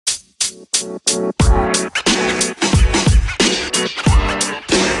All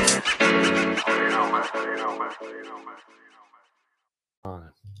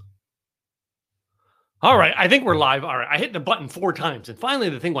right, I think we're live. All right, I hit the button 4 times, and finally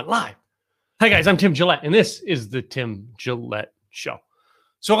the thing went live. Hi, guys, I'm Tim Gillette, and this is the Tim Gillette Show.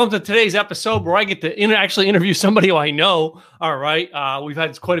 So welcome to today's episode where I get to actually interview somebody who I know. All right, we've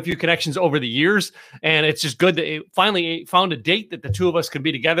had quite a few connections over the years, and it's just good that it finally found a date that the two of us could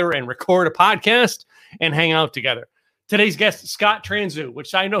be together and record a podcast and hang out together. Today's guest, Scott Tranzu,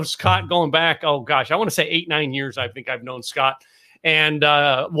 which I know Scott going back, oh gosh, I want to say 8-9 years. I think I've known Scott and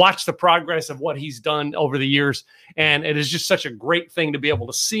watch the progress of what he's done over the years. And it is just such a great thing to be able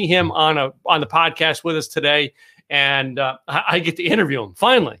to see him on the podcast with us today. And I get to interview him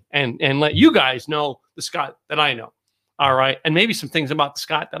finally and let you guys know the Scott that I know. All right. And maybe some things about the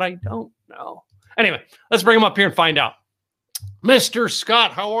Scott that I don't know. Anyway, let's bring him up here and find out. Mr.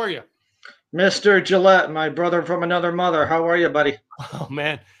 Scott, how are you? Mr. Gillette, my brother from another mother. How are you, buddy? Oh,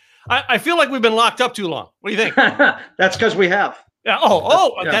 man. I feel like we've been locked up too long. What do you think? That's because we have. Yeah.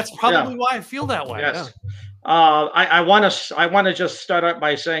 That's probably why I feel that way. Yes. Yeah. I want to just start out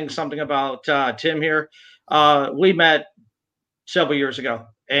by saying something about Tim here. We met several years ago,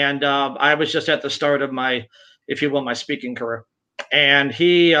 and I was just at the start of my, if you will, my speaking career, and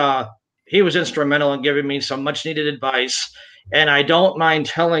he was instrumental in giving me some much needed advice. And I don't mind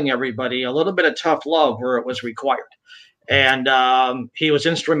telling everybody a little bit of tough love where it was required. And he was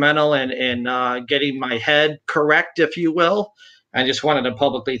instrumental in getting my head correct, if you will. I just wanted to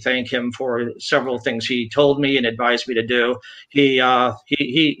publicly thank him for several things he told me and advised me to do. He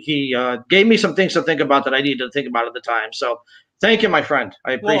gave me some things to think about that I needed to think about at the time. So thank you, my friend.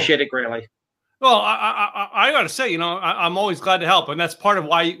 I appreciate it greatly. Well, I got to say, I'm always glad to help. And that's part of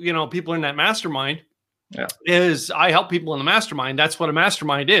why, people in that mastermind is I help people in the mastermind. That's what a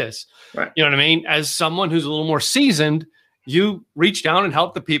mastermind is. Right. You know what I mean? As someone who's a little more seasoned, you reach down and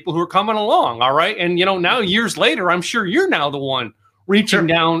help the people who are coming along. All right. And, now years later, I'm sure you're now the one reaching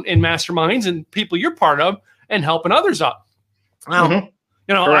down in masterminds and people you're part of and helping others up. Now,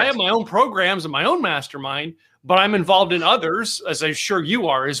 I have my own programs and my own mastermind, but I'm involved in others, as I'm sure you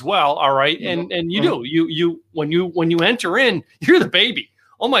are as well. All right. And you do, you when you enter in, you're the baby.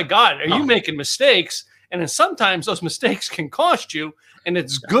 Oh my God. Are you making mistakes? And then sometimes those mistakes can cost you. And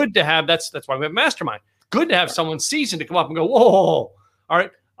it's good to have, that's why we have mastermind. Good to have someone seasoned to come up and go, whoa. All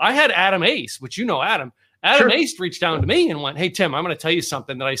right. I had Adam Ace, which Adam. Adam Ace reached down to me and went, hey, Tim, I'm going to tell you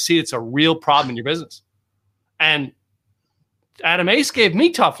something that I see it's a real problem in your business. And Adam Ace gave me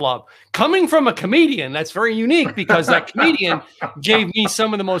tough love. Coming from a comedian, that's very unique because that comedian gave me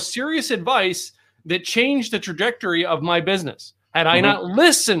some of the most serious advice that changed the trajectory of my business. Had I not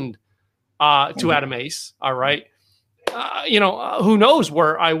listened to Adam Ace, all right, who knows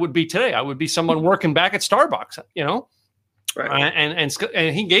where I would be today? I would be someone working back at Starbucks, right.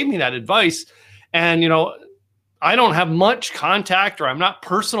 And he gave me that advice. And, I don't have much contact or I'm not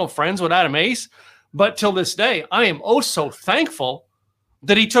personal friends with Adam Ace, but till this day, I am so thankful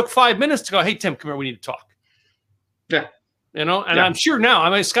that he took 5 minutes to go, hey, Tim, come here. We need to talk. Yeah. I'm sure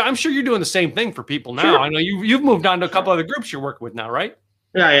now, Scott, I'm sure you're doing the same thing for people now. Sure. I know you've moved on to a couple other groups you're working with now, right?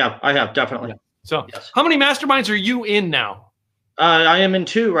 Yeah, I have definitely. Yeah. So How many masterminds are you in now? I am in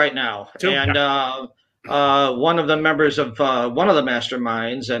 2 right now. 2? And one of the members of one of the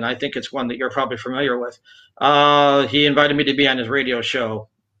masterminds, and I think it's one that you're probably familiar with, he invited me to be on his radio show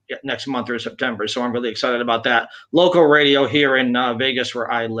next month or September. So I'm really excited about that. Local radio here in Vegas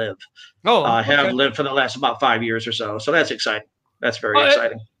where I live. I have lived for the last about 5 years or so. So that's exciting. That's very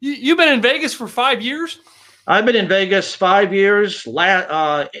exciting. You've been in Vegas for 5 years? I've been in Vegas 5 years.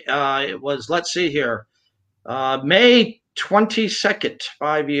 It was, let's see here, May 22nd,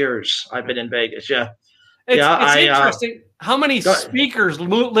 5 years I've been in Vegas. Yeah. It's interesting. How many speakers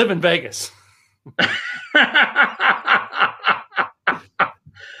live in Vegas?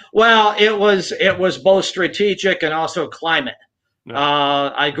 Well, it was both strategic and also climate. No.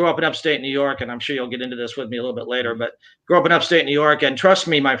 I grew up in upstate New York, and I'm sure you'll get into this with me a little bit later, but grew up in upstate New York, and trust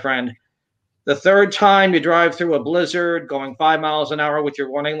me, my friend, the third time you drive through a blizzard going 5 miles an hour with your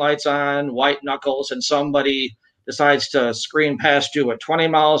warning lights on, white knuckles, and somebody decides to scream past you at 20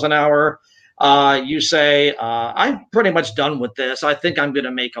 miles an hour, you say, I'm pretty much done with this. I think I'm going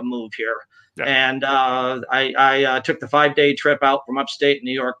to make a move here. Yeah. And I took the 5-day trip out from upstate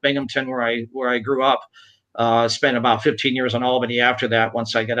New York, Binghamton, where I grew up. Spent about 15 years in Albany after that,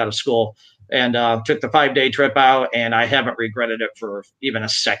 once I got out of school, and took the 5-day trip out, and I haven't regretted it for even a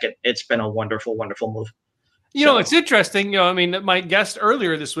second. It's been a wonderful, wonderful move. You know, it's interesting. You know, I mean, my guest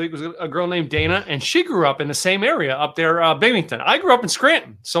earlier this week was a girl named Dana, and she grew up in the same area up there, Binghamton. I grew up in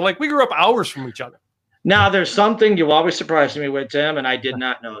Scranton. So, like, we grew up hours from each other. Now, there's something you always surprised me with, Tim, and I did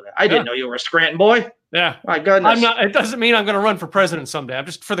not know that. I didn't know you were a Scranton boy. Yeah. My goodness. I'm not. It doesn't mean I'm going to run for president someday. I'm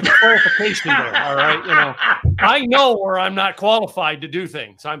just for the qualification there. All right. You know, I know where I'm not qualified to do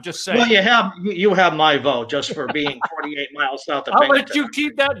things. I'm just saying. Well, you have my vote just for being 48 miles south of I'll Binghamton. let you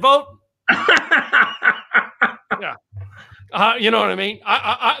keep that vote. Yeah. You know what I mean?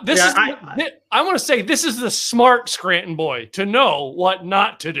 I want to say this is the smart Scranton boy to know what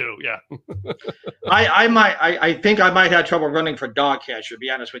not to do. Yeah. I think I might have trouble running for dog catcher, to be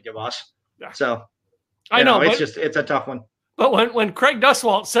honest with you, boss. Yeah. So I know it's a tough one. But when Craig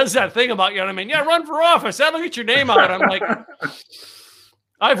Duswalt says that thing about, you know what I mean? Yeah, run for office. That'll get your name out. I'm like,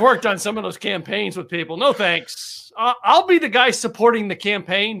 I've worked on some of those campaigns with people. No thanks. I'll be the guy supporting the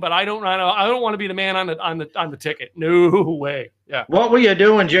campaign, but I don't want to be the man on the ticket. No way. Yeah. What were you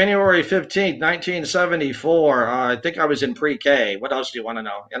doing January 15th, 1974? I think I was in pre-K. What else do you want to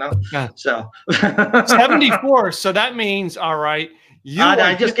know? You know? Yeah. So 74. So that means, all right.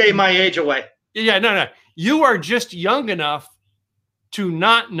 I just gave my age away. Yeah, no. You are just young enough to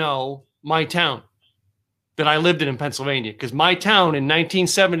not know my town that I lived in Pennsylvania, because my town in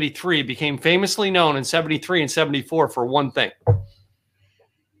 1973 became famously known in 73 and 74 for one thing.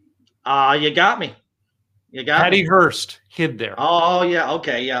 You got me. Patty Hearst hid there. Oh, yeah.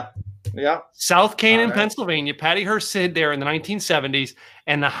 Okay. Yeah. Yeah. South Canaan, Pennsylvania. Patty Hearst hid there in the 1970s.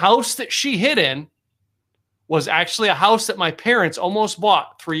 And the house that she hid in was actually a house that my parents almost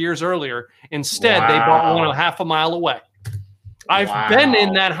bought 3 years earlier. Instead, they bought one half a mile away. I've been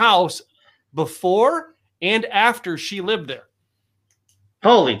in that house before and after she lived there.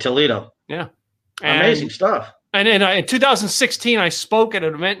 Holy Toledo. Yeah. Amazing stuff. And in 2016, I spoke at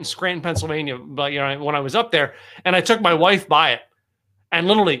an event in Scranton, Pennsylvania, but when I was up there, and I took my wife by it. And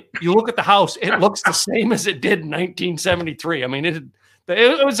literally, you look at the house, it looks the same as it did in 1973. I mean,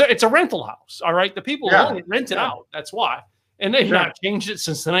 it's a rental house, all right? The people who own it rent it out. That's why. And they've not changed it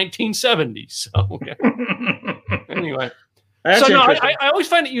since the 1970s. So, anyway. I always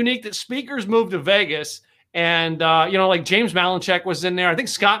find it unique that speakers move to Vegas. And, like James Malinchak was in there. I think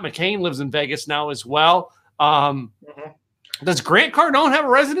Scott McCain lives in Vegas now as well. Does Grant Cardone have a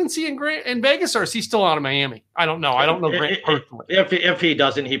residency in Vegas, or is he still out of Miami? I don't know. I don't know Grant personally. If he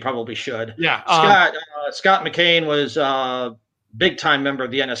doesn't, he probably should. Yeah. Scott McCain was a big-time member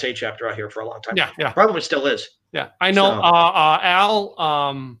of the NSA chapter out here for a long time. Yeah. Probably still is. Yeah. I know Al,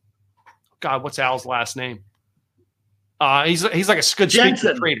 God, what's Al's last name? He's like a good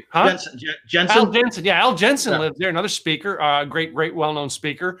speaker trainer. Huh? Jensen? Al Jensen. Yeah, Al Jensen lives there. Another speaker, great, well-known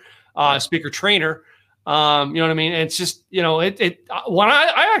speaker, speaker trainer. You know what I mean? It's just, when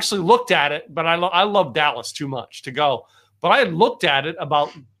I actually looked at it, but I love Dallas too much to go. But I looked at it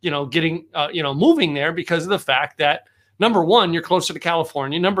about, getting, moving there because of the fact that, number one, you're closer to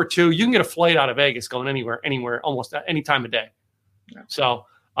California. Number two, you can get a flight out of Vegas going anywhere, almost at any time of day. Yeah. So,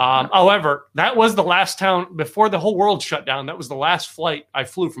 however, that was the last town before the whole world shut down. That was the last flight I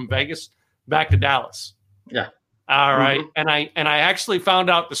flew from Vegas back to Dallas. Yeah. All right. And I actually found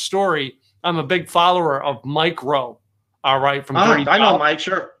out the story. I'm a big follower of Mike Rowe. All right. From I know Mike.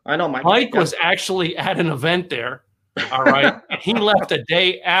 Sure. I know Mike. Mike was actually at an event there. All right. And he left a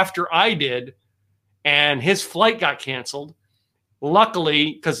day after I did, and his flight got canceled.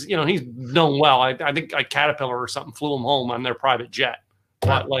 Luckily, because, he's known well. I think Caterpillar or something flew him home on their private jet.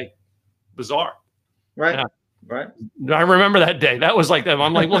 But bizarre. Right. Yeah. Right. I remember that day. That was like,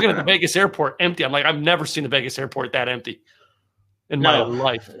 I'm like looking at the Vegas airport empty. I'm like, I've never seen the Vegas airport that empty in my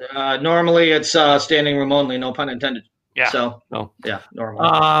life. Normally it's standing room only, no pun intended. Yeah. So,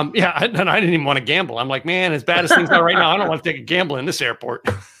 normally. And I didn't even want to gamble. I'm like, man, as bad as things are right now, I don't want to take a gamble in this airport.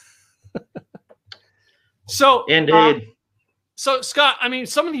 So, indeed. So, Scott, I mean,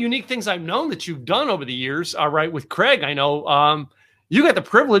 some of the unique things I've known that you've done over the years, all right, with Craig, I know you got the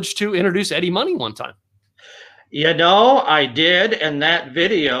privilege to introduce Eddie Money one time. I did, and that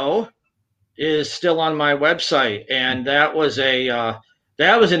video is still on my website, and that was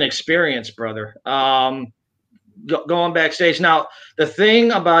an experience, brother. Going backstage. Now, the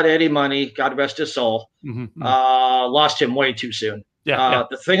thing about Eddie Money, God rest his soul, lost him way too soon. Yeah.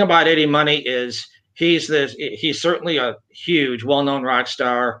 The thing about Eddie Money is he's certainly a huge, well-known rock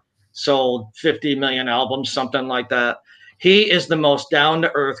star, sold 50 million albums, something like that. He is the most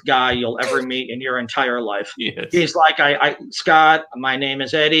down-to-earth guy you'll ever meet in your entire life. Yes. He's like, Scott, my name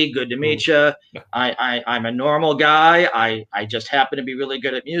is Eddie. Good to meet you. I'm a normal guy. I just happen to be really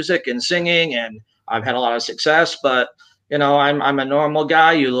good at music and singing, and I've had a lot of success. But, I'm a normal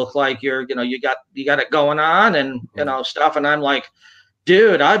guy. You look like you got it going on and, stuff. And I'm like,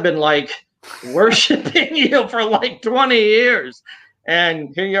 dude, I've been like worshiping you for like 20 years. And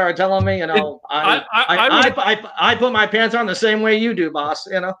here you are telling me, I put my pants on the same way you do, boss,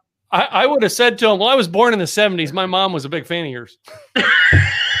 I would have said to him, well, I was born in the 70s. My mom was a big fan of yours.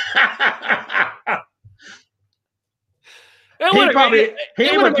 He would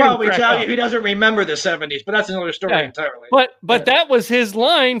probably tell you he doesn't remember the 70s, but that's another story entirely. But that was his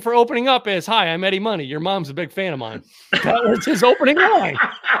line for opening up as, hi, I'm Eddie Money. Your mom's a big fan of mine. That was his opening line.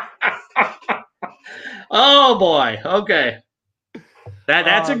 Oh, boy. Okay.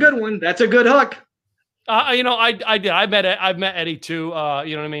 That's a good one. That's a good hook. I did. I've met Eddie too. You know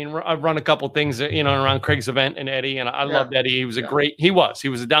what I mean? I've run a couple things, around Craig's event and Eddie, and I loved Eddie. He was he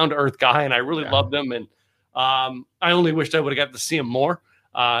was a down to earth guy, and I really loved him. And I only wished I would have got to see him more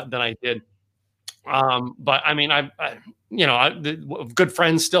than I did. But I mean, good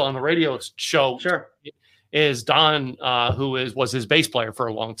friends still on the radio show. Sure. Is Don, who was his bass player for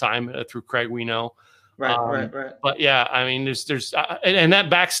a long time through Craig, we know. Right. But yeah, I mean, there's and that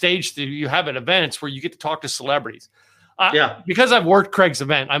backstage that you have at events where you get to talk to celebrities. Because I've worked Craig's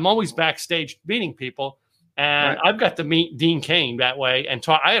event, I'm always backstage meeting people, and I've got to meet Dean Cain that way and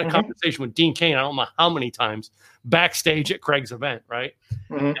talk. I had a conversation with Dean Cain, I don't know how many times, backstage at Craig's event, right?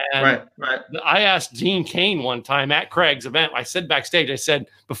 Mm-hmm. And I asked Dean Cain one time at Craig's event. I said backstage, I said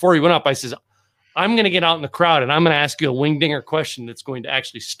before he went up, I says, I'm going to get out in the crowd and I'm going to ask you a wingdinger question that's going to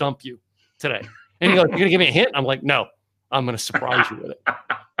actually stump you today. And he goes, you're going to give me a hint? I'm like, no, I'm going to surprise you with it.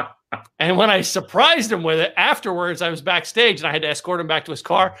 And when I surprised him with it, afterwards, I was backstage and I had to escort him back to his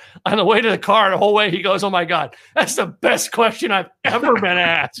car. On the way to the car, the whole way, he goes, oh, my God, that's the best question I've ever been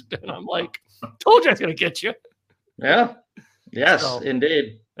asked. And I'm like, told you I was going to get you. Yeah. Yes,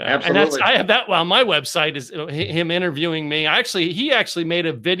 indeed. Absolutely. And I have that on my website is him interviewing me. He actually made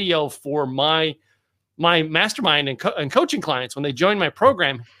a video for my mastermind and coaching clients when they joined my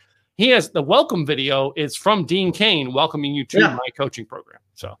program. He has the welcome video is from Dean Cain welcoming you to my coaching program.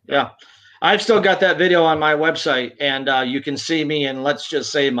 So, I've still got that video on my website, and you can see me in, let's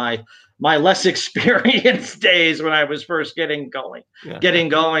just say, my less experienced days when I was first getting going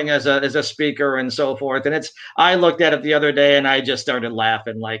as a speaker and so forth. And I looked at it the other day and I just started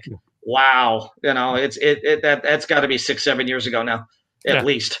laughing like, wow, that's got to be 6-7 years ago now, at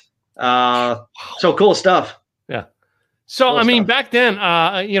least. So cool stuff. Yeah. So, I mean, back then,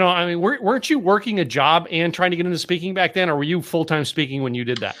 weren't you working a job and trying to get into speaking back then, or were you full-time speaking when you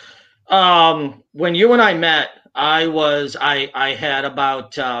did that? When you and I met, I had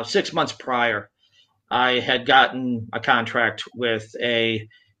about 6 months prior, I had gotten a contract with a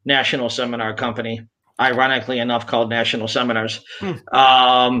national seminar company, ironically enough, called National Seminars.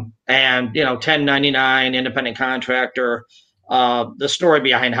 And, 1099 independent contractor. The story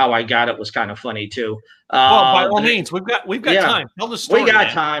behind how I got it was kind of funny too. Well, by all means, we've got time. Tell the story. We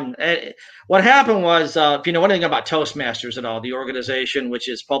got time. What happened was, if you know anything about Toastmasters at all, the organization, which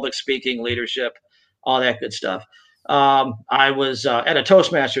is public speaking, leadership, all that good stuff. I was at a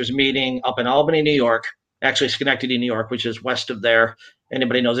Toastmasters meeting up in Albany, New York, actually Schenectady, New York, which is west of there.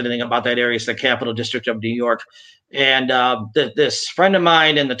 Anybody knows anything about that area? It's the capital district of New York. And this friend of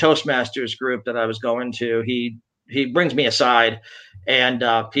mine in the Toastmasters group that I was going to, he brings me aside and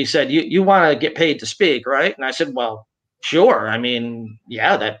he said, you want to get paid to speak, right? And I said, well, sure. I mean,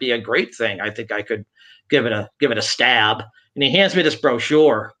 yeah, that'd be a great thing. I think I could give it a stab. And he hands me this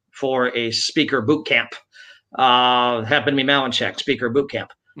brochure for a speaker boot camp. Happened to be Malinchak speaker boot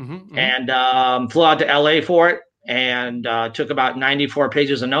camp. And flew out to LA for it and took about 94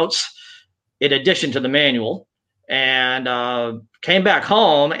 pages of notes in addition to the manual, and came back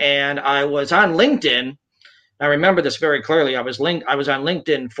home, and I was on LinkedIn. I remember this very clearly. I was on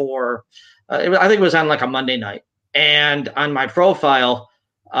LinkedIn for, I think it was on like a Monday night. And on my profile,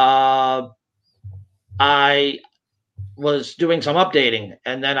 I was doing some updating,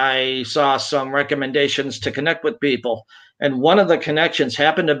 and then I saw some recommendations to connect with people. And one of the connections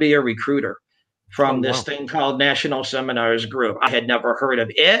happened to be a recruiter from this thing called National Seminars Group. I had never heard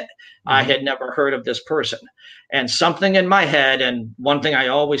of it. I had never heard of this person. And something in my head, and one thing I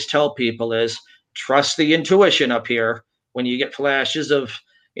always tell people is, trust the intuition up here. When you get flashes of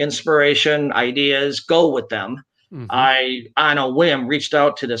inspiration, ideas, go with them. I, on a whim, reached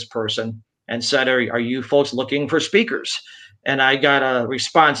out to this person and said, are you folks looking for speakers? And I got a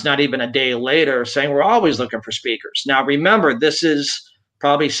response not even a day later saying, we're always looking for speakers. Now, remember, this is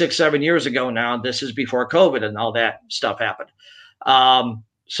probably 6-7 years ago now. This is before COVID and all that stuff happened.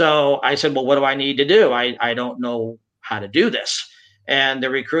 So I said, well, what do I need to do? I don't know how to do this. And the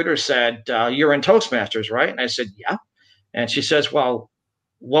recruiter said, you're in Toastmasters, right? And I said, yeah. And she says, well,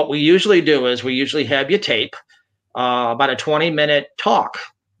 what we usually do is we usually have you tape about a 20-minute talk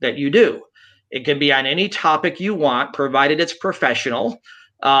that you do. It can be on any topic you want, provided it's professional.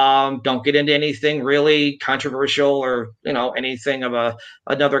 Don't get into anything really controversial or, anything of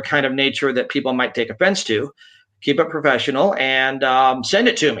another kind of nature that people might take offense to. Keep it professional and send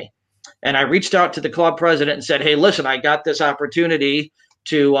it to me. And I reached out to the club president and said, hey, listen, I got this opportunity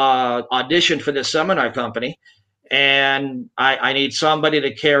to audition for this seminar company. And I need somebody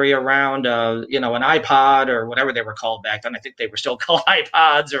to carry around, an iPod or whatever they were called back then. I think they were still called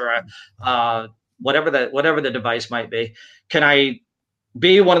iPods or whatever the device might be. Can I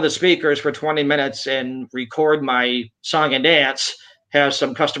be one of the speakers for 20 minutes and record my song and dance, have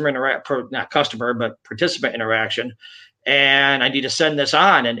some participant interaction. And I need to send this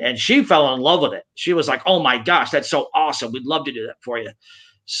on. And she fell in love with it. She was like, oh my gosh, that's so awesome. We'd love to do that for you.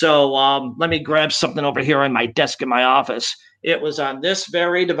 So let me grab something over here on my desk in my office. It was on this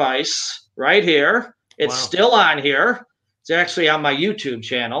very device right here. It's still on here. It's actually on my YouTube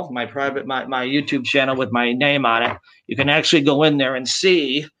channel, my YouTube channel with my name on it. You can actually go in there and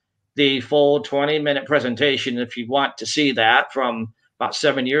see the full 20-minute presentation if you want to see that from about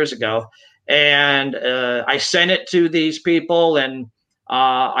 7 years ago. And I sent it to these people, and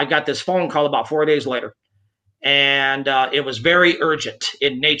I got this phone call about 4 days later. And it was very urgent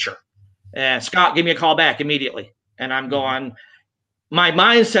in nature. And Scott, give me a call back immediately. And I'm going, my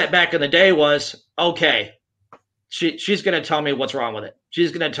mindset back in the day was, okay, she's going to tell me what's wrong with it.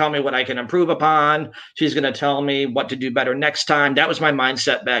 She's going to tell me what I can improve upon. She's going to tell me what to do better next time. That was my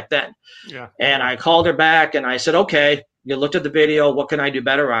mindset back then. Yeah. And I called her back and I said, okay, you looked at the video. What can I do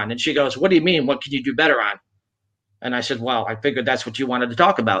better on? And she goes, what do you mean? What can you do better on? And I said, well, I figured that's what you wanted to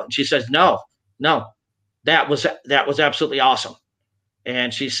talk about. And she says, no. That was absolutely awesome.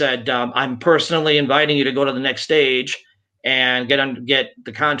 And she said, I'm personally inviting you to go to the next stage and get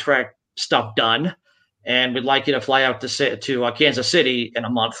the contract stuff done. And we'd like you to fly out to Kansas City in a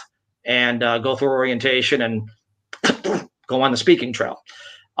month and go through orientation and go on the speaking trail.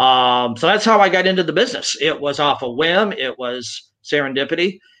 So that's how I got into the business. It was off a whim. It was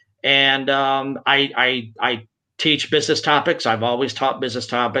serendipity. And I teach business topics. I've always taught business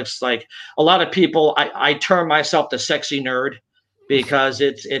topics. Like a lot of people, I term myself the sexy nerd because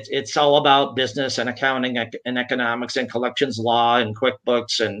it's all about business and accounting and economics and collections law and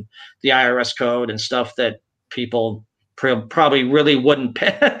QuickBooks and the IRS code and stuff that people probably really wouldn't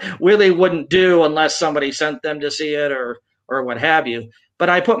do unless somebody sent them to see it or what have you. But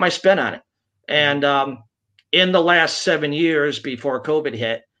I put my spin on it. And in the last 7 years before COVID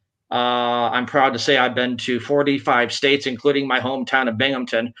hit, I'm proud to say I've been to 45 states, including my hometown of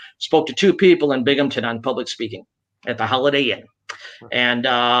Binghamton. Spoke to 2 people in Binghamton on public speaking at the Holiday Inn. And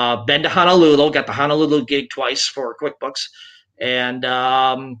been to Honolulu, got the Honolulu gig twice for QuickBooks. And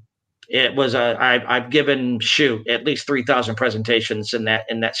it was I've given at least 3,000 presentations in that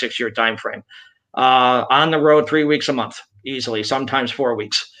 6-year time frame. On the road 3 weeks a month, easily, sometimes 4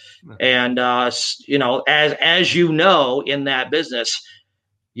 weeks. And as you know, in that business,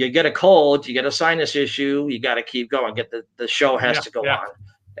 you get a cold, you get a sinus issue, you got to keep going. The show has to go on.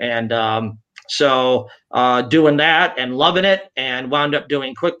 And so doing that and loving it, and wound up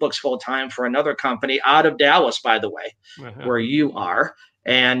doing QuickBooks full time for another company out of Dallas, by the way, where you are.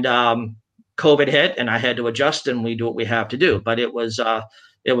 And COVID hit, and I had to adjust, and we do what we have to do. But it was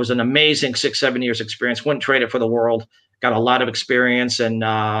an amazing 6-7 years experience. Wouldn't trade it for the world. Got a lot of experience and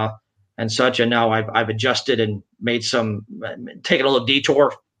such. And now I've adjusted and taken a little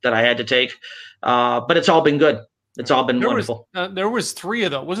detour that I had to take. But it's all been good. It's all been wonderful. There was 3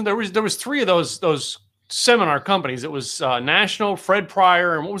 of those, wasn't there? There was 3 of those seminar companies. It was National, Fred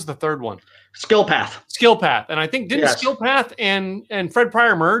Pryor, and what was the third one? SkillPath. And I think didn't SkillPath and Fred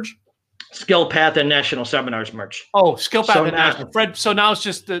Pryor merge? SkillPath and National Seminars merge. Oh, SkillPath and National. Fred. So now it's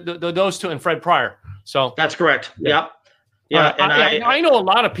just those 2 and Fred Pryor. So that's correct. Yep. Yeah, and I know a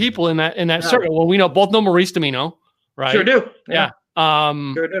lot of people in that circle. Well, we both know Maurice Domino, right? Sure do. Yeah.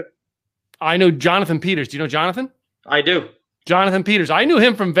 Sure do. I know Jonathan Peters. Do you know Jonathan? I do. Jonathan Peters. I knew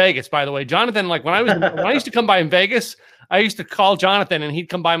him from Vegas, by the way. Jonathan, like when I used to come by in Vegas, I used to call Jonathan and he'd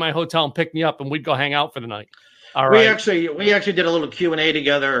come by my hotel and pick me up and we'd go hang out for the night. All right. We actually did a little Q&A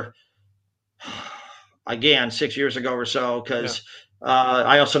together again 6 years ago or so because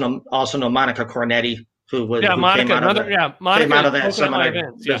I also know Monica Cornetti, who came out of that seminar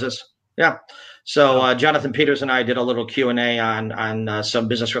business. Yeah. So Jonathan Peters and I did a little Q&A on some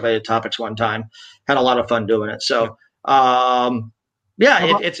business related topics one time. Had a lot of fun doing it. So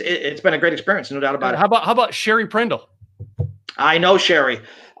it's been a great experience, no doubt about it. How about Sherry Prindle? I know Sherry.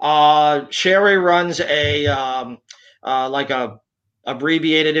 Sherry runs a like a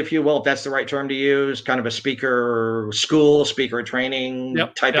abbreviated, if you will, if that's the right term to use, kind of a speaker school, speaker training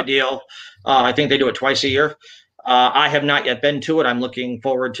type of deal. I think they do it twice a year. I have not yet been to it. I'm looking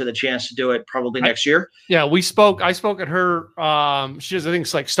forward to the chance to do it probably next year. Yeah, I spoke at her. She does, I think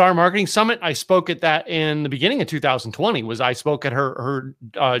it's like Star Marketing Summit. I spoke at that in the beginning of 2020. I spoke at her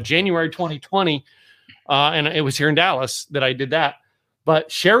January 2020, and it was here in Dallas that I did that.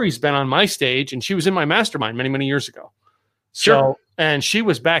 But Sherry's been on my stage, and she was in my mastermind many, many years ago. So, and she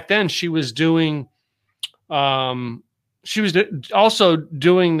was back then. She was doing. She was also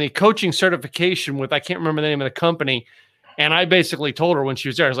doing the coaching certification with, I can't remember the name of the company. And I basically told her when she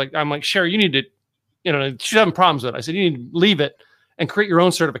was there, I'm like, Sherry, you need to, she's having problems with it. I said, you need to leave it and create your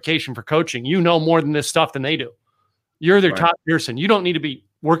own certification for coaching. You know more than this stuff than they do. You're their top person. You don't need to be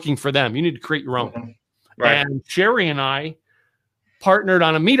working for them. You need to create your own. Mm-hmm. Right. And Sherry and I partnered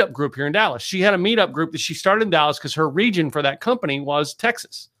on a meetup group here in Dallas. She had a meetup group that she started in Dallas because her region for that company was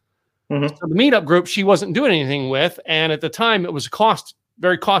Texas. Mm-hmm. So the meetup group she wasn't doing anything with, and at the time it was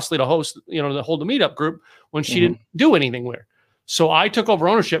very costly to host, to hold the meetup group when she didn't do anything with her. So I took over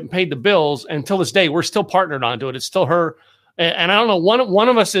ownership and paid the bills. And until this day, we're still partnered onto it. It's still her, and I don't know. One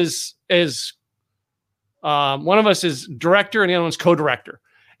of us is director, and the other one's co-director.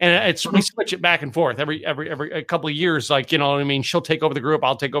 And we switch it back and forth every a couple of years. Like, she'll take over the group,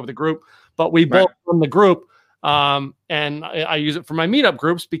 I'll take over the group, but we both run the group. And I use it for my meetup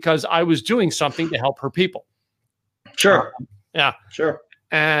groups because I was doing something to help her people. Sure. Yeah. Sure.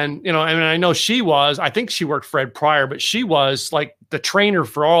 And, I know I think she worked for Ed Pryor, but she was like the trainer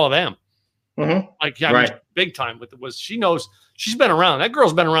for all of them. Mm-hmm. Like, big time she knows, she's been around. That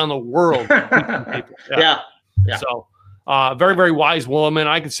girl's been around the world. Yeah. So, very, very wise woman.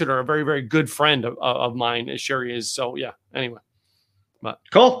 I consider her a very, very good friend of mine, as Sherry is. So yeah, anyway, but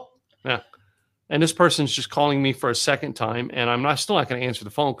cool. Yeah. And this person's just calling me for a second time, and I'm still not going to answer the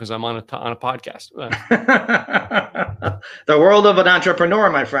phone because I'm on a podcast. The world of an entrepreneur,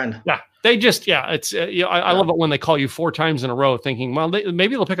 my friend. Yeah, they just I love it when they call you 4 times in a row, thinking, well,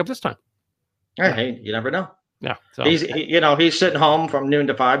 maybe they'll pick up this time. Hey, you never know. Yeah, so. He's sitting home from noon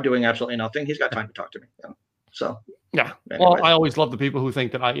to 5 doing absolutely nothing. He's got time to talk to me. So yeah. Anyway. Well, I always love the people who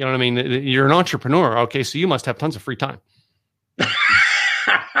think that you're an entrepreneur. Okay, so you must have tons of free time.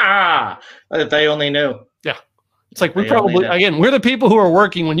 If they only knew. Yeah. It's like we're the people who are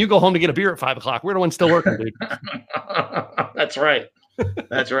working when you go home to get a beer at 5 o'clock. We're the ones still working, dude. That's right.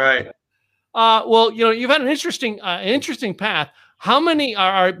 That's right. Well, you've had an interesting path. How many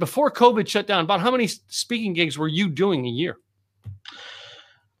are before COVID shut down? About how many speaking gigs were you doing a year?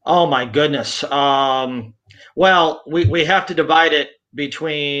 Oh my goodness. Well, we have to divide it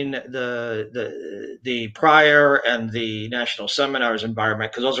between the prior and the national seminars environment,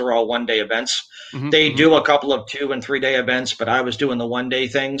 because those are all one-day events. Mm-hmm. They do a couple of 2- and 3-day events, but I was doing the one-day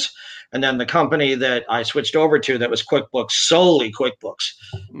things. And then the company that I switched over to, that was QuickBooks, solely QuickBooks,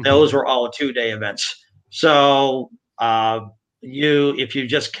 those were all 2-day events. So if you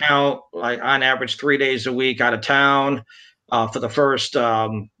just count, like, on average 3 days a week out of town for the first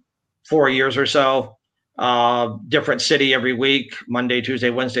 4 years or so, different city every week, Monday, Tuesday,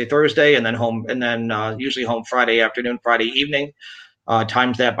 Wednesday, Thursday, and then home, and then usually home Friday afternoon, Friday evening.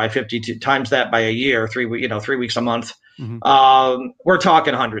 Times that by 52, times that by a year, 3 weeks a month. Mm-hmm. We're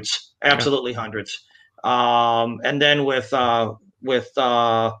talking hundreds, absolutely hundreds. And then with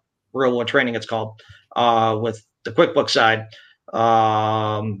real world training, it's called, with the QuickBooks side.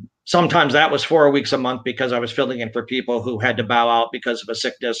 Sometimes that was 4 weeks a month because I was filling in for people who had to bow out because of a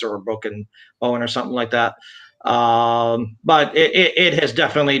sickness or a broken bone or something like that. But it has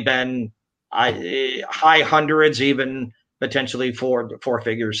definitely been high hundreds, even potentially four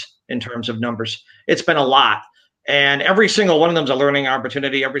figures in terms of numbers. It's been a lot. And every single one of them is a learning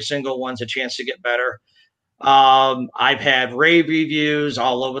opportunity. Every single one's a chance to get better. I've had rave reviews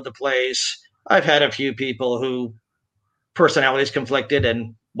all over the place. I've had a few people who personalities conflicted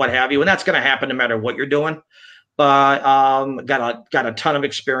and what have you, and that's going to happen no matter what you're doing. But got a ton of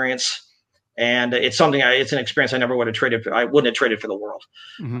experience, and it's an experience I never would have traded for. I wouldn't have traded for the world.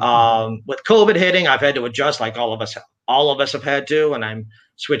 Mm-hmm. With COVID hitting, I've had to adjust, like all of us have had to, and I'm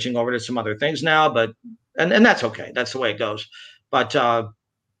switching over to some other things now. But and that's okay. That's the way it goes. But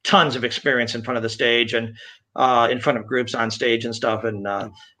tons of experience in front of the stage and in front of groups on stage and stuff, and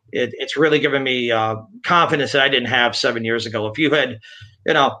it's really given me confidence that I didn't have 7 years ago. If you had,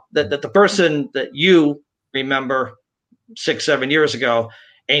 that the person that you remember 6-7 years ago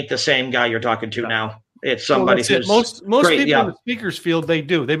ain't the same guy you're talking to now. It's somebody who's most great, people in the speakers field, they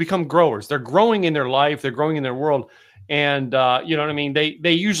become growers. They're growing in their life. They're growing in their world. And you know what I mean?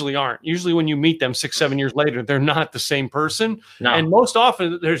 They usually aren't. Usually when you meet them 6-7 years later, they're not the same person. No. And most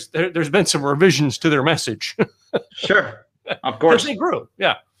often there's been some revisions to their message. Sure. Of course. They grew.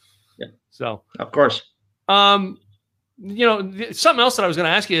 Yeah. Yeah. So of course. You know, something else that I was going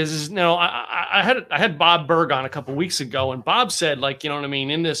to ask you is you know, I had Bob Berg on a couple of weeks ago, and Bob said, like, you know what I mean,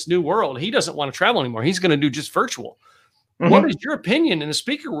 in this new world, he doesn't want to travel anymore. He's going to do just virtual. Mm-hmm. What is your opinion in the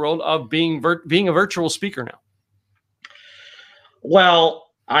speaker world of being a virtual speaker now? Well,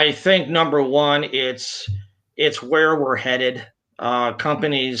 I think number one, it's where we're headed.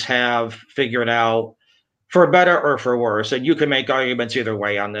 Companies have figured out, for better or for worse, and you can make arguments either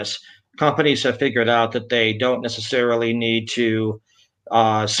way on this. Companies have figured out that they don't necessarily need to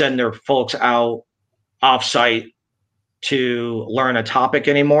send their folks out offsite to learn a topic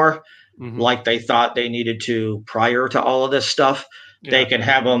anymore, like they thought they needed to prior to all of this stuff. Yeah. They can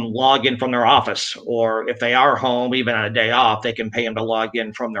have them log in from their office, or if they are home, even on a day off, they can pay them to log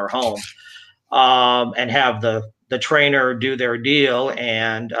in from their home, and have the trainer do their deal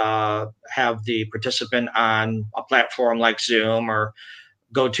and have the participant on a platform like Zoom or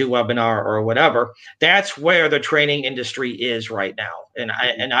GoToWebinar or whatever. That's where the training industry is right now, and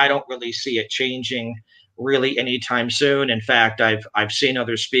I don't really see it changing really anytime soon. In fact, I've seen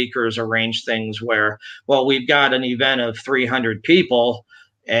other speakers arrange things where, well, we've got an event of 300 people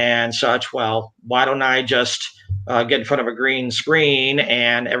and such. Well, why don't I just get in front of a green screen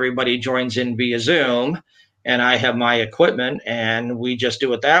and everybody joins in via Zoom, and I have my equipment and we just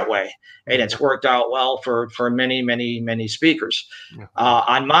do it that way. And it's worked out well for many, many, many speakers. Yeah.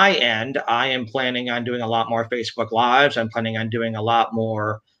 On my end, I am planning on doing a lot more Facebook Lives. I'm planning on doing a lot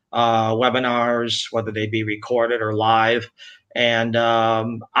more webinars, whether they be recorded or live. And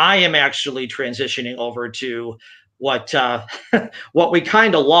I am actually transitioning over to what we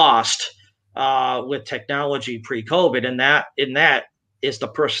kind of lost with technology pre-COVID, and that is the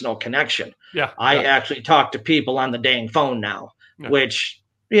personal connection. Yeah, I actually talk to people on the dang phone now, which,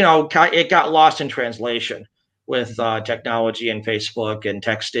 you know, it got lost in translation with technology and Facebook and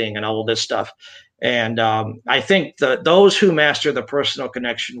texting and all of this stuff. And I think those who master the personal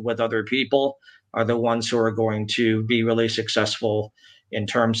connection with other people are the ones who are going to be really successful in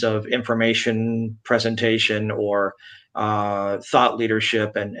terms of information presentation or thought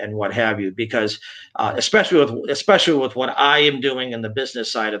leadership and what have you. Because especially with what I am doing in the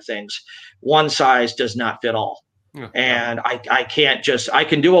business side of things, one size does not fit all. Yeah. And I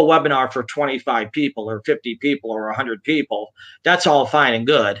can do a webinar for 25 people or 50 people or 100 people. That's all fine and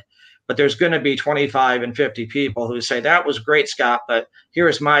good. But there's going to be 25 and 50 people who say, that was great, Scott, but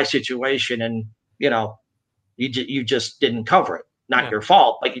here's my situation. And, you know, you just didn't cover it. Not your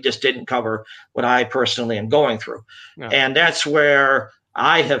fault, but you just didn't cover what I personally am going through. Yeah. And that's where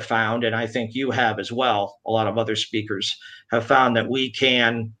I have found, and I think you have as well, a lot of other speakers have found, that we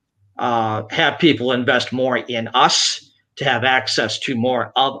can have people invest more in us to have access to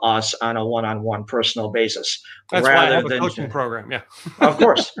more of us on a one-on-one personal basis. That's why I have a coaching program. Yeah, of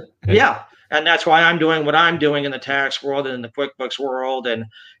course. Yeah. And that's why I'm doing what I'm doing in the tax world and in the QuickBooks world and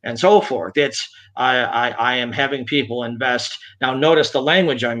so forth. It's I am having people invest. Now, notice the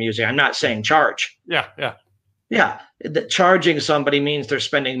language I'm using. I'm not saying charge. Yeah. Charging somebody means they're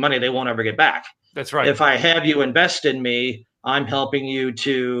spending money they won't ever get back. That's right. If I have you invest in me, I'm helping you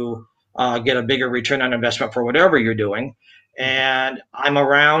to get a bigger return on investment for whatever you're doing. And I'm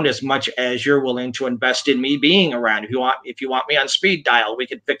around as much as you're willing to invest in me being around. If you want me on speed dial, we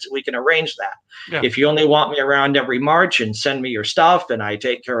can fix it. We can arrange that. Yeah. If you only want me around every March and send me your stuff and I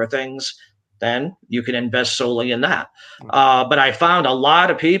take care of things, then you can invest solely in that. But I found a lot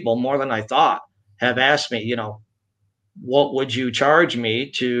of people, more than I thought, have asked me, you know, what would you charge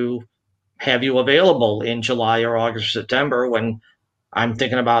me to have you available in July or August or September when I'm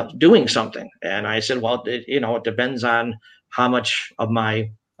thinking about doing something? And I said, well, it depends on how much of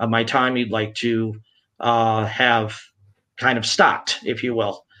my time you'd like to have kind of stocked, if you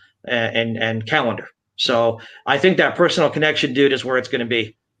will, and calendar. So I think that personal connection, dude, is where it's going to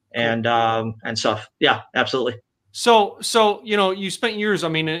be, and stuff. Yeah, absolutely. So you spent years, I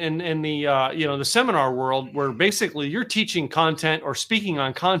mean, in the the seminar world, where basically you're teaching content or speaking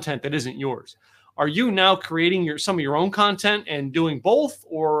on content that isn't yours. Are you now creating some of your own content and doing both,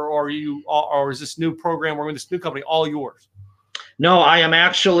 or is this new program or this new company all yours? No, I am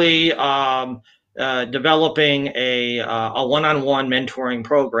actually developing a one-on-one mentoring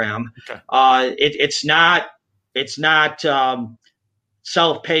program. Okay. It's not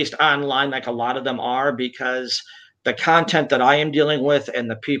self-paced online like a lot of them are, because the content that I am dealing with and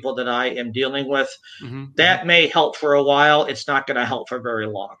the people that I am dealing with, that may help for a while. It's not going to help for very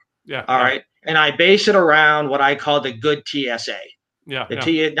long. Yeah. All right. and I base it around what I call the good TSA. Yeah.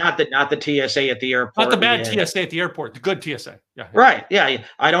 Not the TSA at the airport. Not the bad TSA at the airport. The good TSA. Yeah. Right. Yeah.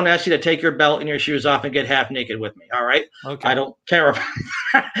 I don't ask you to take your belt and your shoes off and get half naked with me. All right. Okay. I don't care about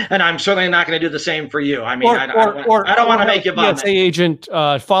and I'm certainly not going to do the same for you. I mean, I don't want to make you vomit. TSA agent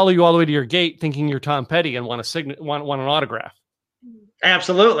follow you all the way to your gate thinking you're Tom Petty and want an autograph.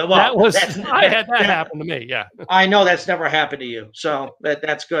 Absolutely. Well, I had that happen to me. Yeah. I know that's never happened to you. So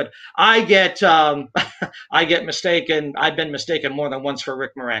that's good. I get mistaken. I've been mistaken more than once for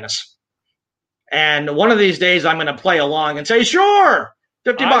Rick Moranis. And one of these days I'm going to play along and say, sure,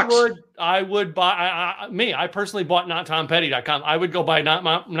 $50. I would buy, I personally bought nottompetty.com. I would go buy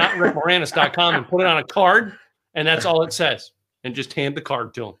notrickmoranis.com and put it on a card. And that's all it says. And just hand the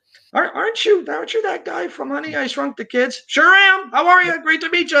card to him. Aren't you that guy from Honey, I Shrunk the Kids? Sure am. How are you? Great to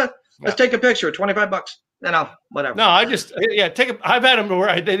meet you. Let's take a picture. $25. Whatever. No, I've had them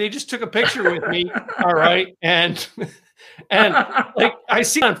where they just took a picture with me. All right. And like I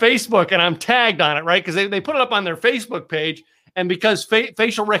see on Facebook and I'm tagged on it, right? Because they put it up on their Facebook page. And because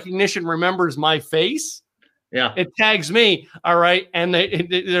facial recognition remembers my face, it tags me. All right. And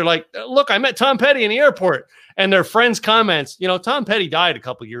they're like, look, I met Tom Petty in the airport. And their friends' comments, Tom Petty died a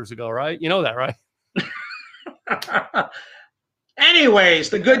couple years ago, right? You know that, right? Anyways,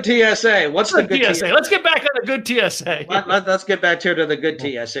 the good TSA. What's the good TSA? Let's get back on the good TSA. Let's get back to the good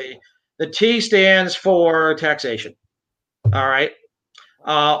TSA. The T stands for taxation. All right.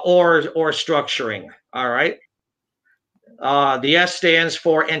 Or structuring. All right. The S stands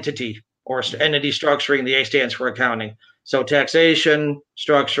for entity or entity structuring. The A stands for accounting. So taxation,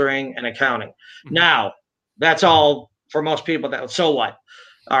 structuring, and accounting. Mm-hmm. Now, that's all for most people. So what?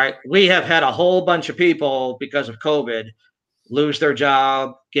 All right. We have had a whole bunch of people because of COVID lose their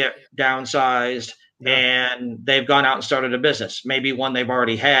job, get downsized, and they've gone out and started a business. Maybe one they've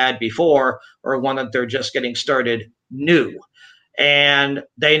already had before or one that they're just getting started new. And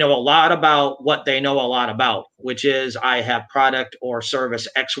they know a lot about what they know a lot about, which is I have product or service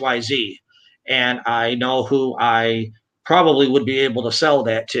XYZ, and I know who I probably would be able to sell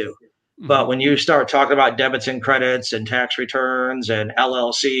that to. But when you start talking about debits and credits and tax returns and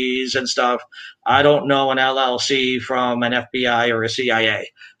LLCs and stuff, I don't know an LLC from an FBI or a CIA.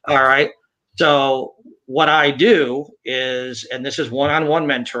 All right. So what I do is, and this is one-on-one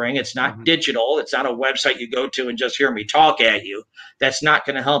mentoring. It's not digital. It's not a website you go to and just hear me talk at you. That's not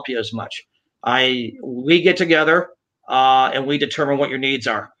going to help you as much. We get together and we determine what your needs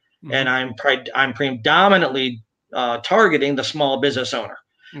are. And I'm predominantly targeting the small business owner.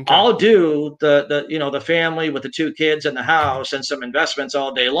 Okay. I'll do the family with the 2 kids in the house and some investments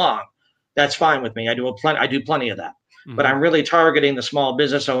all day long. That's fine with me. I do plenty of that. But I'm really targeting the small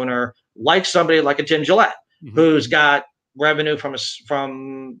business owner, like somebody like a Tim Gillette, who's got revenue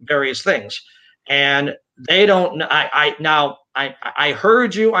from various things, and they don't. I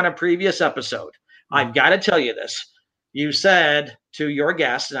heard you on a previous episode. I've got to tell you this. You said to your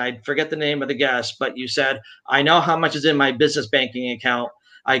guest, and I forget the name of the guest, but you said, I know how much is in my business banking account.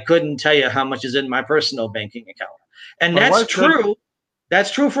 I couldn't tell you how much is in my personal banking account. And that's true. That's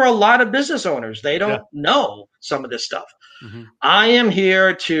true for a lot of business owners. They don't know some of this stuff. I am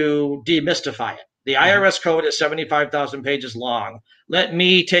here to demystify it. The IRS code is 75,000 pages long. Let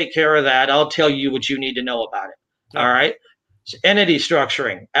me take care of that. I'll tell you what you need to know about it. All right. So entity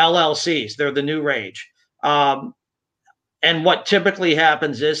structuring, LLCs, they're the new rage. And what typically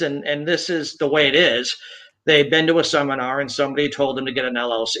happens is, and this is the way it is, they've been to a seminar and somebody told them to get an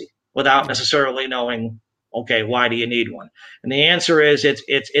LLC without necessarily knowing, okay, why do you need one? And the answer is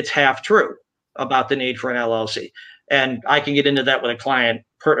it's half true about the need for an LLC. And I can get into that with a client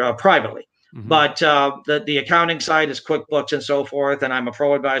privately. But the accounting side is QuickBooks and so forth, and I'm a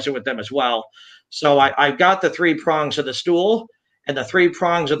pro advisor with them as well. So I've got the 3 prongs of the stool, and the 3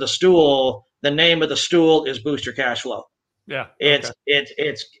 prongs of the stool, the name of the stool is Boost Your Cash Flow. Yeah.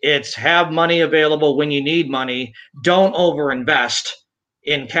 It's have money available when you need money. Don't overinvest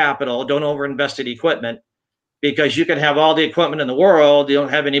in capital. Don't overinvest in equipment, because you can have all the equipment in the world. You don't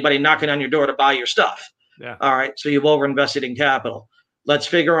have anybody knocking on your door to buy your stuff. Yeah. All right. So you've overinvested in capital. Let's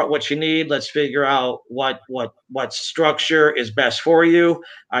figure out what you need. Let's figure out what structure is best for you.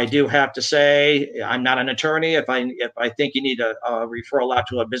 I do have to say, I'm not an attorney. If I think you need a referral out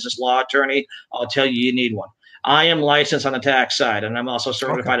to a business law attorney, I'll tell you need one. I am licensed on the tax side, and I'm also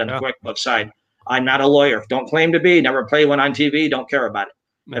certified on the QuickBooks side. I'm not a lawyer. Don't claim to be. Never play one on TV. Don't care about it.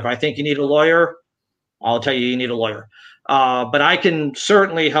 Yeah. If I think you need a lawyer, I'll tell you need a lawyer. But I can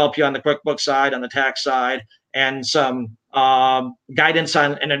certainly help you on the QuickBooks side, on the tax side, and some guidance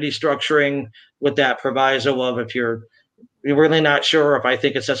on entity structuring with that proviso of if you're really not sure if I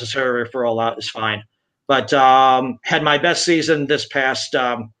think it's necessary for a lot is fine. But had my best season this past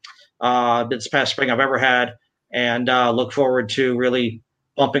spring I've ever had, and look forward to really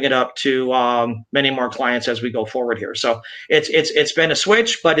bumping it up to many more clients as we go forward here. So it's been a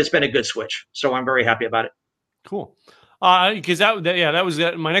switch, but it's been a good switch. So I'm very happy about it. Cool. Because that was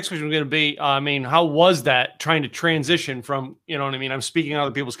my next question was going to be, I mean, how was that trying to transition from, you know what I mean? I'm speaking other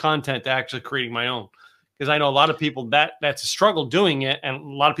people's content to actually creating my own, because I know a lot of people that's a struggle doing it. And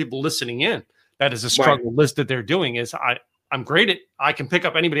a lot of people listening in, that is a struggle list that they're doing is I'm great at, I can pick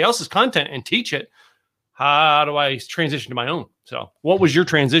up anybody else's content and teach it. How do I transition to my own? So what was your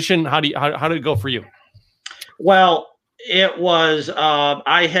transition? How did it go for you? Well, it was,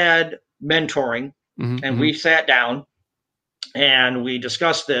 I had mentoring and we sat down and we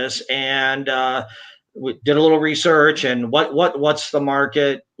discussed this, and we did a little research and what's the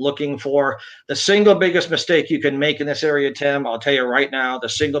market looking for. The single biggest mistake you can make in this area, Tim, I'll tell you right now, the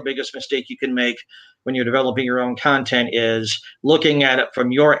single biggest mistake you can make when you're developing your own content is looking at it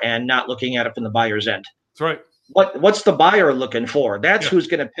from your end, not looking at it from the buyer's end. That's right. What's the buyer looking for? That's who's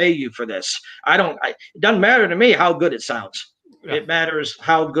going to pay you for this. It doesn't matter to me how good it sounds. Yeah. It matters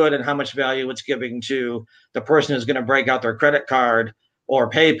how good and how much value it's giving to the person who's going to break out their credit card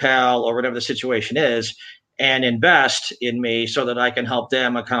or PayPal or whatever the situation is and invest in me so that I can help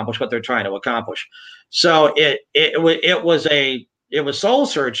them accomplish what they're trying to accomplish. So it was soul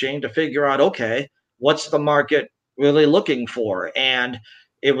searching to figure out, okay, what's the market really looking for? And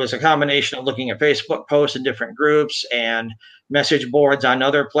it was a combination of looking at Facebook posts in different groups and message boards on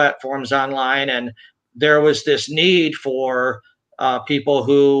other platforms online. And there was this need for people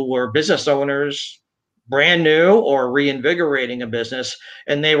who were business owners, brand new or reinvigorating a business.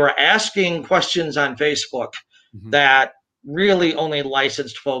 And they were asking questions on Facebook that really only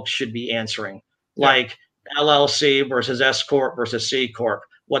licensed folks should be answering, like LLC versus S Corp versus C Corp.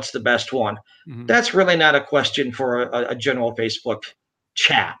 What's the best one? That's really not a question for a general Facebook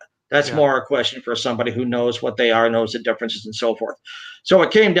chat. That's more a question for somebody who knows what they are, knows the differences and so forth. So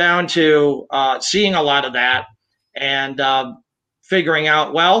it came down to seeing a lot of that and figuring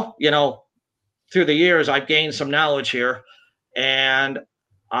out, well, you know, through the years, I've gained some knowledge here, and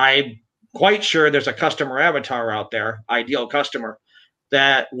I'm quite sure there's a customer avatar out there, ideal customer,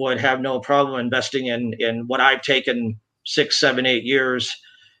 that would have no problem investing in what I've taken 6, 7, 8 years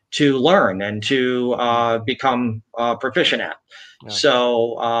to learn and to become proficient at. Yeah.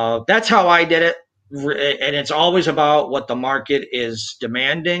 So that's how I did it. And it's always about what the market is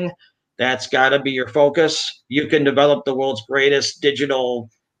demanding. That's got to be your focus. You can develop the world's greatest digital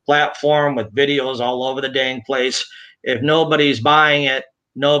platform with videos all over the dang place. If nobody's buying it,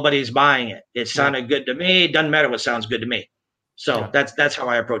 nobody's buying it. It sounded good to me. It doesn't matter what sounds good to me. So that's how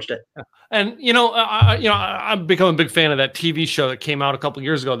I approached it. And I've become a big fan of that TV show that came out a couple of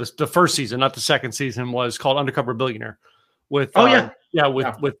years ago. The first season, not the second season, was called Undercover Billionaire with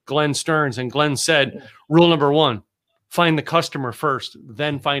with Glenn Stearns. And Glenn said, rule number 1, find the customer first,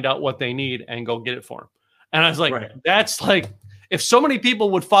 then find out what they need and go get it for them. And I was like, that's like, if so many people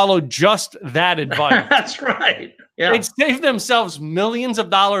would follow just that advice, that's right. Yeah. They'd save themselves millions of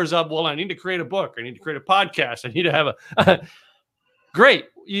dollars of, well, I need to create a book. I need to create a podcast. I need to have great.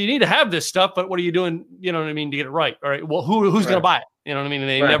 You need to have this stuff, but what are you doing? You know what I mean? To get it right. All right. Well, who's going to buy it? You know what I mean? And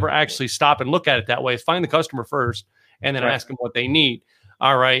they never actually stop and look at it that way. Find the customer first and then ask them what they need.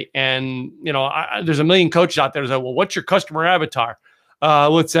 All right. And, there's a million coaches out there that say, well, what's your customer avatar?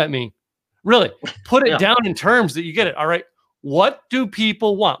 What's that mean? Really put it down in terms that you get it. All right. What do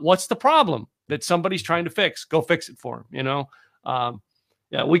people want? What's the problem that somebody's trying to fix? Go fix it for them.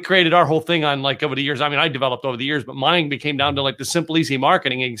 We created our whole thing on over the years. I mean, I developed over the years, but mine became down to the simple, easy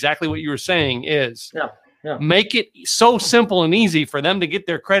marketing. Exactly what you were saying is make it so simple and easy for them to get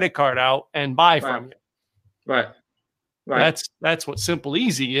their credit card out and buy from you. Right. That's what simple,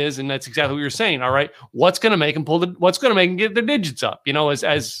 easy is. And that's exactly what you're saying. All right. What's going to make them what's going to make them get their digits up?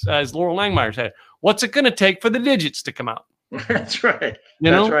 As Laurel Langmeyer said, what's it going to take for the digits to come out? That's right.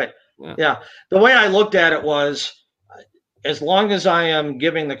 That's right. Yeah. The way I looked at it was, as long as I am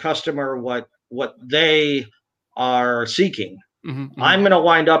giving the customer what they are seeking, I'm going to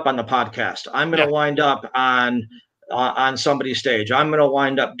wind up on the podcast. I'm going to wind up on somebody's stage. I'm going to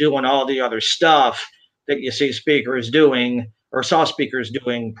wind up doing all the other stuff that you see speakers doing or saw speakers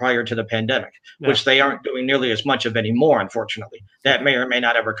doing prior to the pandemic, which they aren't doing nearly as much of anymore, unfortunately. That may or may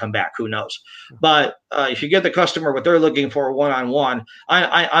not ever come back. Who knows? But if you give the customer what they're looking for one-on-one,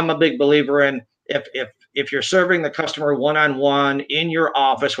 I'm a big believer in if you're serving the customer one-on-one in your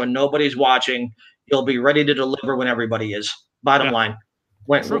office when nobody's watching, you'll be ready to deliver when everybody is. Bottom line.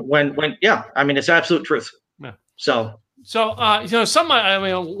 I mean, it's absolute truth. Yeah. So So, something, I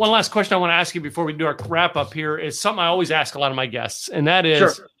mean, one last question I want to ask you before we do our wrap up here is something I always ask a lot of my guests. And that is,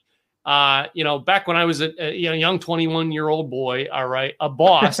 Sure. Back when I was a young 21-year-old boy, all right, a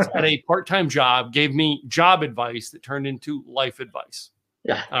boss at a part-time job gave me job advice that turned into life advice.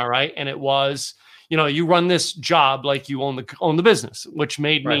 Yeah. All right. And it was, you run this job like you own the business, which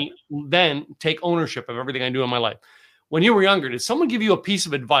made me then take ownership of everything I do in my life. When you were younger, did someone give you a piece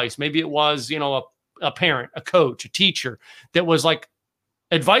of advice? Maybe it was, a parent, a coach, a teacher that was like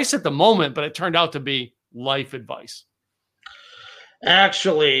advice at the moment, but it turned out to be life advice.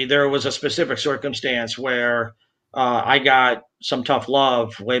 Actually, there was a specific circumstance where I got some tough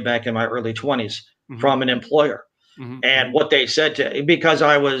love way back in my early 20s from an employer. And what they said to, because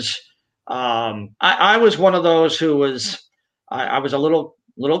I was one of those who was, I was a little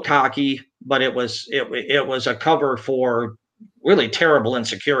cocky, but it was a cover for really terrible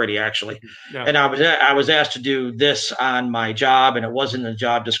insecurity, actually. Yeah. And I was asked to do this on my job, and it wasn't in the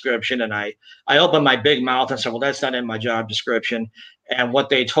job description. And I opened my big mouth and said, well, that's not in my job description. And what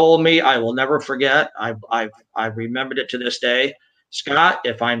they told me, I will never forget. I remembered it to this day. Scott,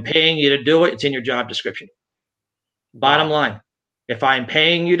 if I'm paying you to do it, it's in your job description. Bottom line, if I'm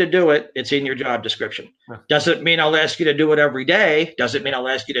paying you to do it, it's in your job description. Doesn't mean I'll ask you to do it every day. Doesn't mean I'll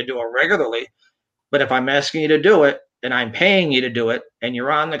ask you to do it regularly. But if I'm asking you to do it and I'm paying you to do it and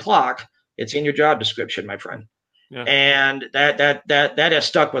you're on the clock, it's in your job description, my friend. Yeah. And that has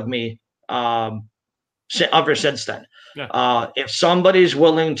stuck with me ever since then. Yeah. If somebody's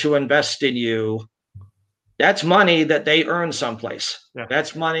willing to invest in you, that's money that they earned someplace. Yeah.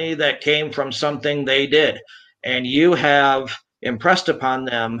 That's money that came from something they did. And you have impressed upon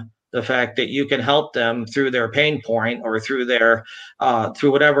them the fact that you can help them through their pain point or through their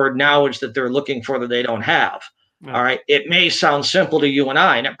through whatever knowledge that they're looking for that they don't have. Yeah. All right. It may sound simple to you and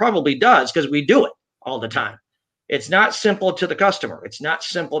I, and it probably does because we do it all the time. It's not simple to the customer. It's not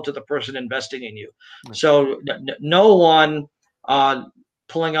simple to the person investing in you. Okay. So no one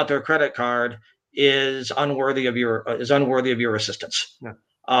pulling out their credit card is unworthy of your assistance. Yeah.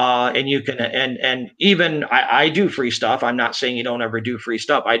 And you can, and even I do free stuff. I'm not saying you don't ever do free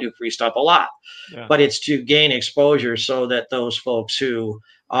stuff. I do free stuff a lot, but it's to gain exposure so that those folks who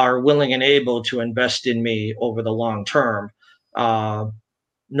are willing and able to invest in me over the long term, know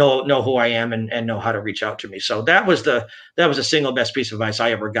who I am and know how to reach out to me. So that was the single best piece of advice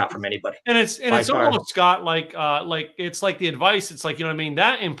I ever got from anybody. And it's almost, Scott, like it's like the advice. It's like, you know what I mean?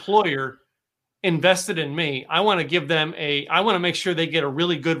 That employer invested in me. I want to give them I want to make sure they get a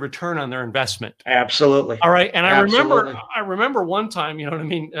really good return on their investment. Absolutely. All right. And I remember one time, you know what I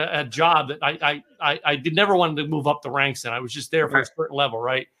mean? A job that I did never wanted to move up the ranks. And I was just there for a certain level.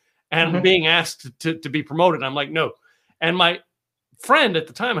 Right. And being asked to be promoted. I'm like, no. And my friend at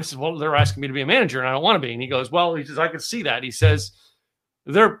the time, I said, well, they're asking me to be a manager and I don't want to be. And he goes, well, he says, I can see that. He says,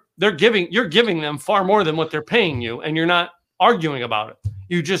 you're giving them far more than what they're paying you. And you're not arguing about it.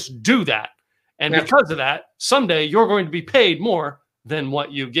 You just do that. And because of that, someday you're going to be paid more than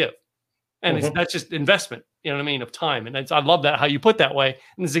what you give. And that's just investment, you know what I mean, of time. And I love that, how you put that way.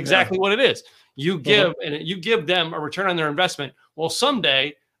 And it's exactly what it is. You give and you give them a return on their investment. Well,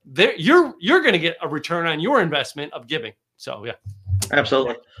 someday you're going to get a return on your investment of giving. So, yeah.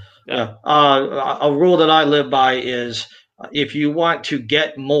 Absolutely. Yeah. A rule that I live by is if you want to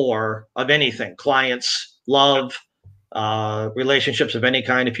get more of anything, clients, love, relationships of any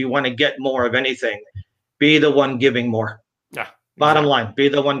kind, if you want to get more of anything, be the one giving more. Yeah. Bottom line, be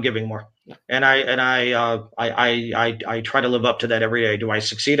the one giving more. Yeah. And I try to live up to that every day. Do I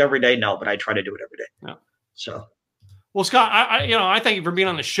succeed every day? No, but I try to do it every day. Yeah. So, well, Scott, I thank you for being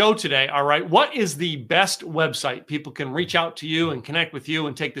on the show today. All right. What is the best website people can reach out to you and connect with you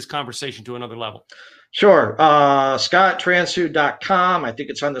and take this conversation to another level? Sure. ScottTransu.com. I think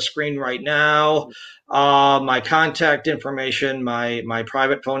it's on the screen right now. My contact information, my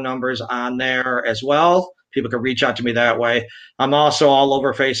private phone number is on there as well. People can reach out to me that way. I'm also all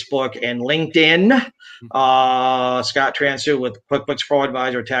over Facebook and LinkedIn. Scott Transu with QuickBooks Pro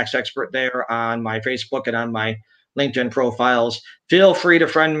Advisor, tax expert there on my Facebook and on my LinkedIn profiles. Feel free to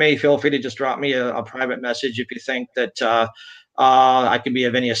friend me. Feel free to just drop me a private message if you think that I can be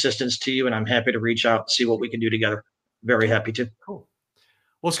of any assistance to you, and I'm happy to reach out and see what we can do together. Very happy to. Cool.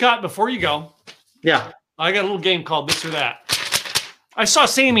 Well, Scott, before you go, I got a little game called This or That. I saw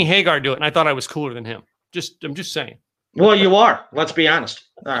Sammy Hagar do it, and I thought I was cooler than him. I'm just saying. Well, you are. Let's be honest.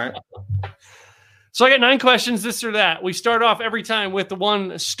 All right. So I got 9 questions, this or that. We start off every time with the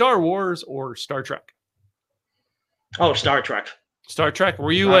one Star Wars or Star Trek. Oh, Star Trek. Star Trek.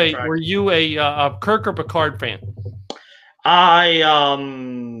 Were you a Kirk or Picard fan?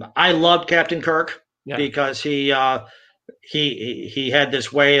 I loved Captain Kirk because he he had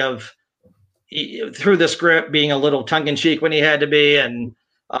this way of through the script being a little tongue in cheek when he had to be, and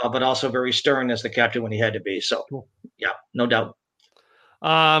but also very stern as the captain when he had to be. So yeah, no doubt.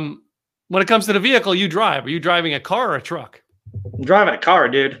 When it comes to the vehicle you drive, are you driving a car or a truck? I'm driving a car,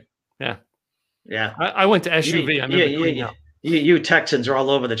 dude. Yeah. Yeah. I went to SUV. You Texans are all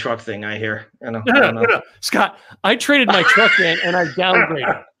over the truck thing, I hear. No. Scott, I traded my truck in and I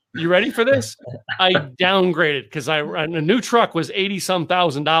downgraded. You ready for this? I downgraded because a new truck was $80-some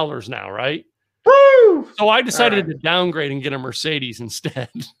thousand now, right? Woo! So I decided to downgrade and get a Mercedes instead.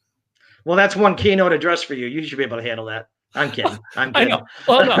 Well, that's one keynote address for you. You should be able to handle that. I'm kidding. I know.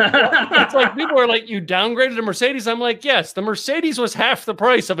 Well, no. It's like people are like, you downgraded a Mercedes? I'm like, yes, the Mercedes was half the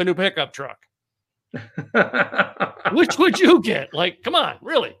price of a new pickup truck. Which would you get? Like, come on,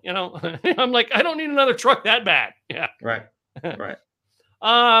 really? I'm like, I don't need another truck that bad. Yeah. Right.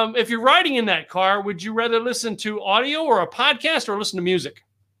 If you're riding in that car, would you rather listen to audio or a podcast or listen to music?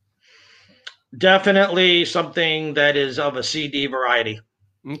 Definitely something that is of a CD variety.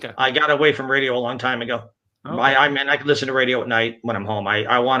 Okay. I got away from radio a long time ago. Okay. I can listen to radio at night when I'm home.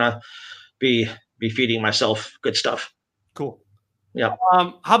 I want to be feeding myself good stuff. Cool. Yeah.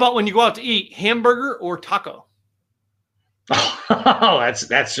 How about when you go out to eat, hamburger or taco? Oh,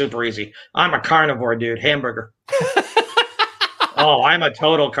 that's super easy. I'm a carnivore, dude. Hamburger. Oh, I'm a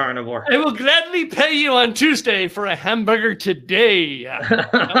total carnivore. I will gladly pay you on Tuesday for a hamburger today.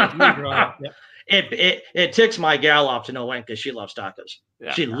 That was me growing up. Yeah. It ticks my gal off to no end because she loves tacos.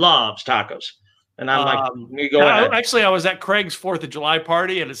 Yeah. She loves tacos. And I'm like, you go ahead. Actually, I was at Craig's 4th of July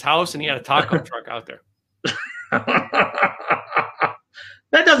party at his house, and he had a taco truck out there.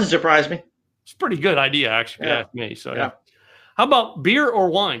 That doesn't surprise me. It's a pretty good idea, actually. Yeah. Me. So yeah. How about beer or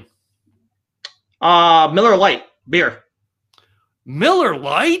wine? Miller Lite beer. Miller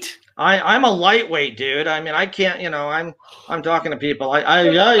Lite? I'm a lightweight, dude. I mean, I can't. I'm talking to people. How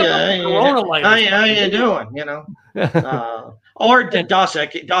you doing? Or Dos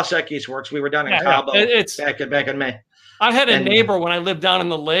Equis works. We were down in Cabo back in May. I had a neighbor when I lived down in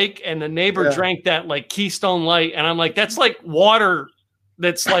the lake, and the neighbor drank that like Keystone Light, and I'm like, that's like water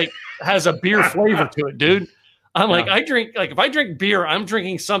that's like has a beer flavor to it, dude. I'm like, if I drink beer, I'm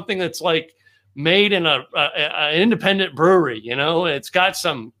drinking something that's like made in an independent brewery. It's got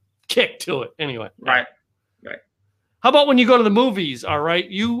some kick to it. Anyway, right. How about when you go to the movies? All right,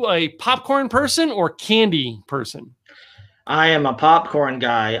 you a popcorn person or candy person? I am a popcorn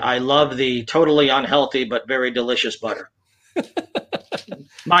guy. I love the totally unhealthy but very delicious butter.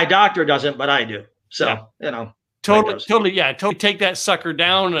 My doctor doesn't, but I do. So, Totally take that sucker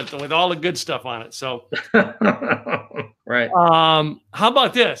down with all the good stuff on it. So, right. How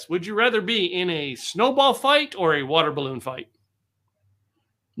about this? Would you rather be in a snowball fight or a water balloon fight?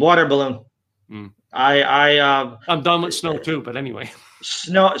 Water balloon. I'm done with snow too, but anyway.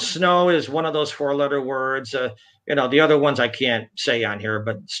 Snow is one of those 4-letter words. The other ones I can't say on here,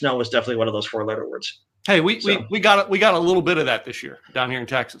 but snow is definitely one of those 4-letter words. Hey, we got a little bit of that this year down here in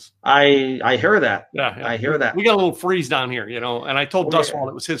Texas. I hear that. Yeah. I hear that. We got a little freeze down here, and I told Dustwall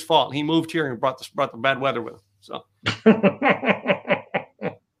it was his fault. He moved here and brought the bad weather with him. So,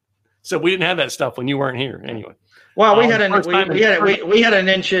 so we didn't have that stuff when you weren't here, anyway. Well, we had an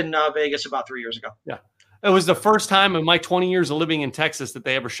inch in Vegas about 3 years ago. Yeah, it was the first time in my 20 years of living in Texas that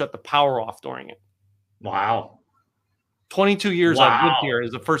they ever shut the power off during it. Wow. 22 years I've lived here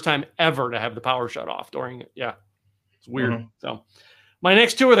is the first time ever to have the power shut off during it. Yeah. It's weird. Mm-hmm. So my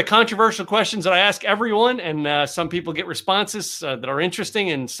next two are the controversial questions that I ask everyone. And some people get responses that are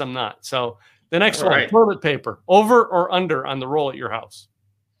interesting and some not. So the next one, toilet paper, over or under on the roll at your house?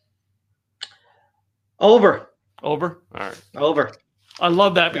 Over. Over? All right. Over. I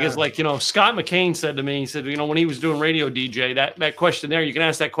love that because Scott McCain said to me, he said, when he was doing radio DJ, that question there, you can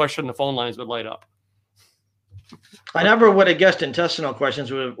ask that question, the phone lines would light up. I never would have guessed intestinal questions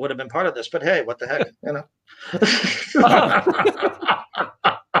would have been part of this, but hey, what the heck,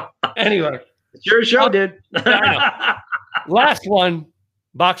 Anyway. It's your show, dude. Last one,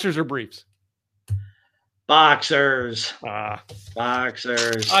 boxers or briefs? Boxers.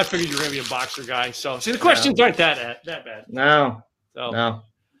 Boxers. I figured you were going to be a boxer guy. So, see, the questions aren't that bad. No.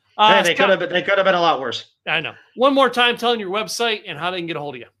 Hey, they could have been a lot worse. I know. One more time, telling your website and how they can get a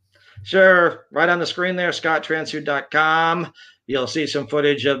hold of you. Sure. Right on the screen there, scottransfood.com. You'll see some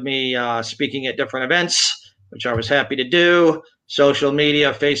footage of me speaking at different events, which I was happy to do. Social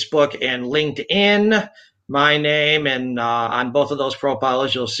media, Facebook and LinkedIn. My name, and on both of those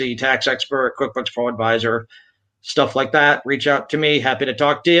profiles, you'll see tax expert, QuickBooks Pro Advisor, stuff like that. Reach out to me. Happy to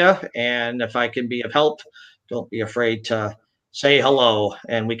talk to you. And if I can be of help, don't be afraid to say hello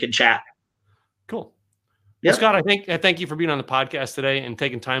and we can chat. Cool. Well, Scott, I thank you for being on the podcast today and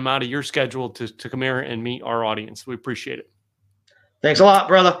taking time out of your schedule to come here and meet our audience. We appreciate it. Thanks a lot,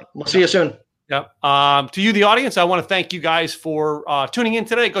 brother. We'll see you soon. Yep. To you, the audience, I want to thank you guys for tuning in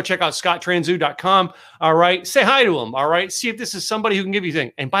today. Go check out scotttranzu.com. All right. Say hi to him. All right. See if this is somebody who can give you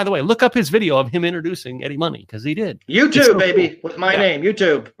things. And by the way, look up his video of him introducing Eddie Money, because he did. YouTube, so baby, cool. With my name.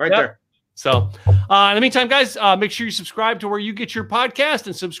 YouTube, right there. So in the meantime, guys, make sure you subscribe to where you get your podcast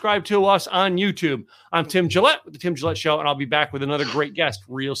and subscribe to us on YouTube. I'm Tim Gillette with The Tim Gillette Show, and I'll be back with another great guest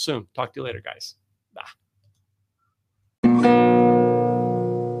real soon. Talk to you later, guys. Bye.